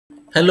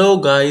Hello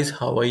guys,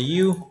 how are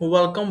you?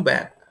 Welcome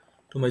back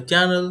to my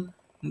channel,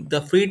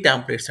 The Free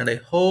Templates, and I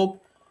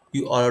hope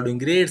you all are doing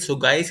great. So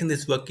guys, in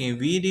this working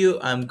video,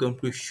 I'm going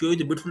to show you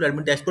the beautiful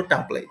admin dashboard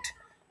template.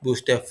 Do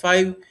step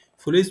 5,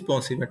 fully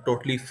responsive and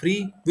totally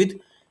free with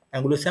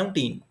Angular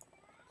 17.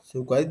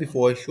 So guys,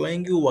 before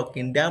showing you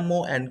working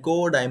demo and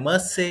code, I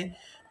must say,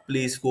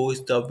 please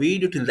watch the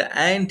video till the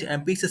end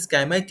and please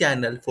subscribe my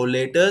channel for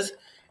latest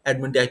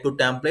admin dashboard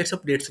templates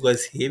updates. So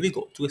guys, here we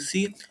go. So you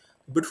see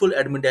beautiful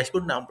admin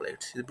dashboard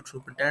templates. The beautiful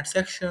content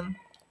section,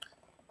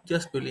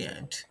 just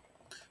brilliant.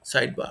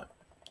 Sidebar,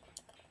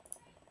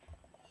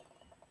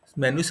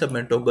 menu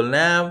submit toggle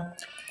nav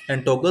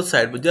and toggle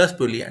sidebar, just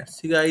brilliant.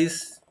 See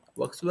guys,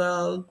 works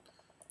well.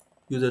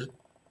 User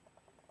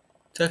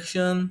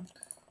section,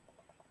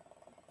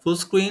 full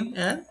screen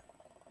and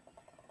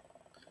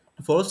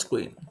full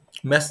screen.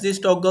 Messages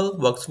toggle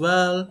works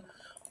well.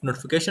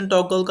 Notification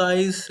toggle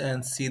guys,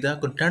 and see the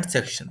content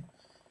section.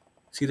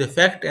 See the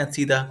effect and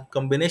see the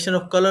combination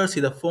of colors, see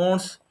the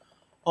fonts,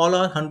 all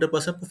are 100%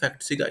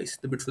 perfect. See guys,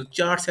 the beautiful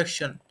chart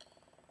section,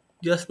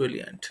 just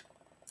brilliant.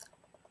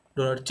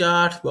 Donut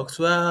chart works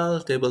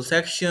well. Table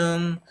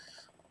section,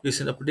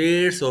 recent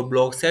updates or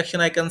blog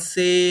section I can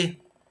say,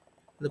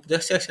 the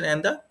project section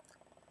and the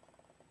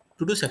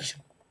to do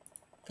section.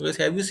 So guys,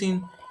 have you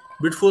seen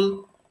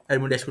beautiful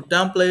admin dashboard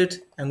template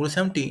Angular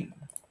 17?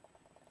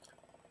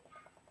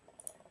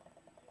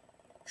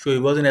 Show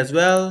you version as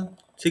well.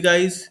 See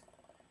guys,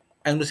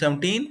 Angular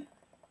 17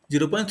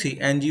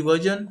 0.3 ng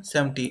version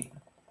 17.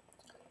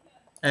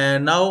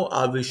 And now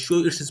I will show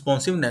its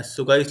responsiveness.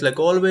 So guys, like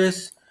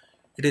always,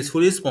 it is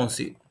fully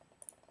responsive.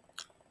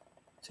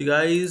 See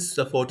guys,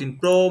 the 14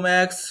 Pro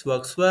Max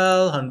works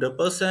well,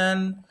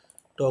 100%.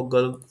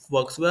 Toggle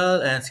works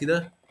well, and see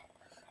the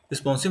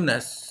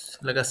responsiveness.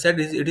 Like I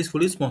said, it is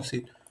fully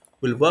responsive.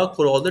 Will work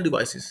for all the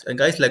devices. And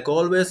guys, like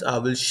always, I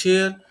will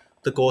share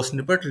the code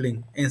snippet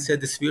link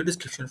inside this video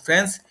description.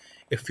 Friends,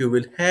 if you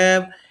will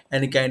have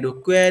any kind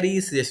of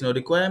query, suggestion or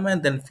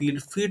requirement, then feel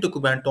free to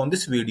comment on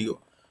this video.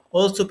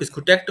 Also, please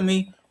contact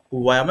me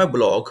via my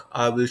blog.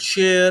 I will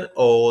share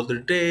all the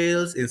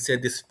details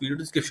inside this video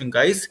description,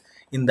 guys.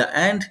 In the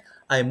end,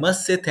 I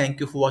must say thank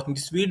you for watching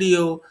this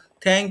video.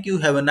 Thank you.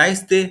 Have a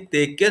nice day.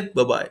 Take care.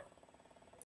 Bye bye.